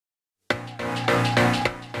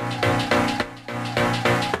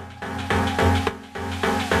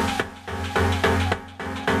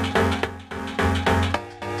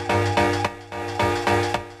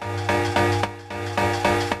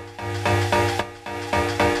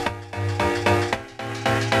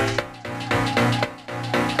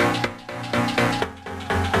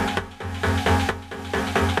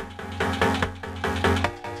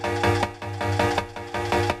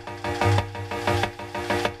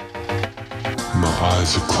My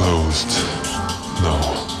eyes are closed. No,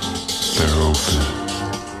 they're open,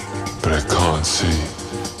 but I can't see.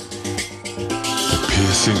 The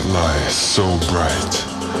piercing light is so bright.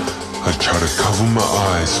 I try to cover my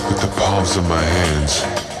eyes with the palms of my hands,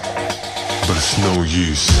 but it's no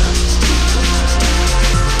use.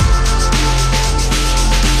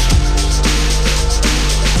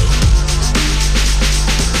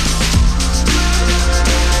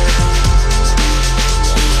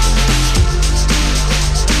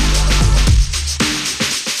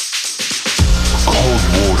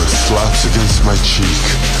 Slaps against my cheek,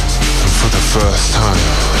 and for the first time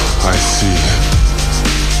I see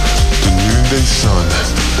the noonday sun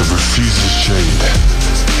that refuses shade,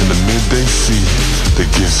 and the midday sea that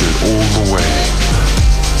gives it all away.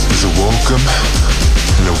 Is a welcome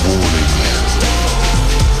and a warning.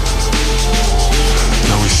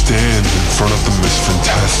 Now we stand in front of the most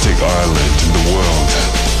fantastic island in the world.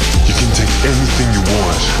 You can take anything you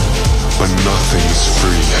want, but nothing is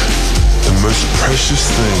free. The most precious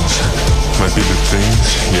things might be the things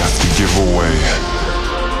you have to give away.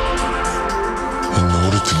 In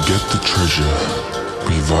order to get the treasure,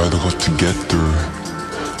 we've either got to get through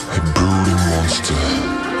a brooding monster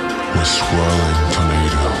or a swirling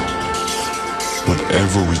tornado.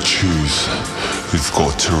 Whatever we choose, we've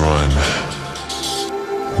got to run.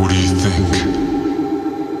 What do you think?